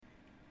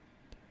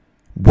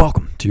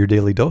Welcome to your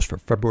daily dose for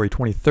February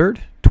 23rd,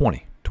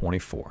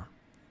 2024.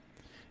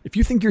 If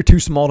you think you're too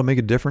small to make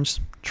a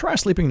difference, try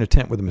sleeping in a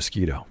tent with a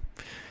mosquito.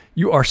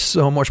 You are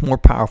so much more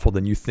powerful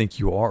than you think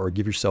you are or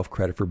give yourself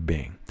credit for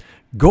being.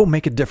 Go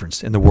make a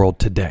difference in the world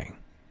today.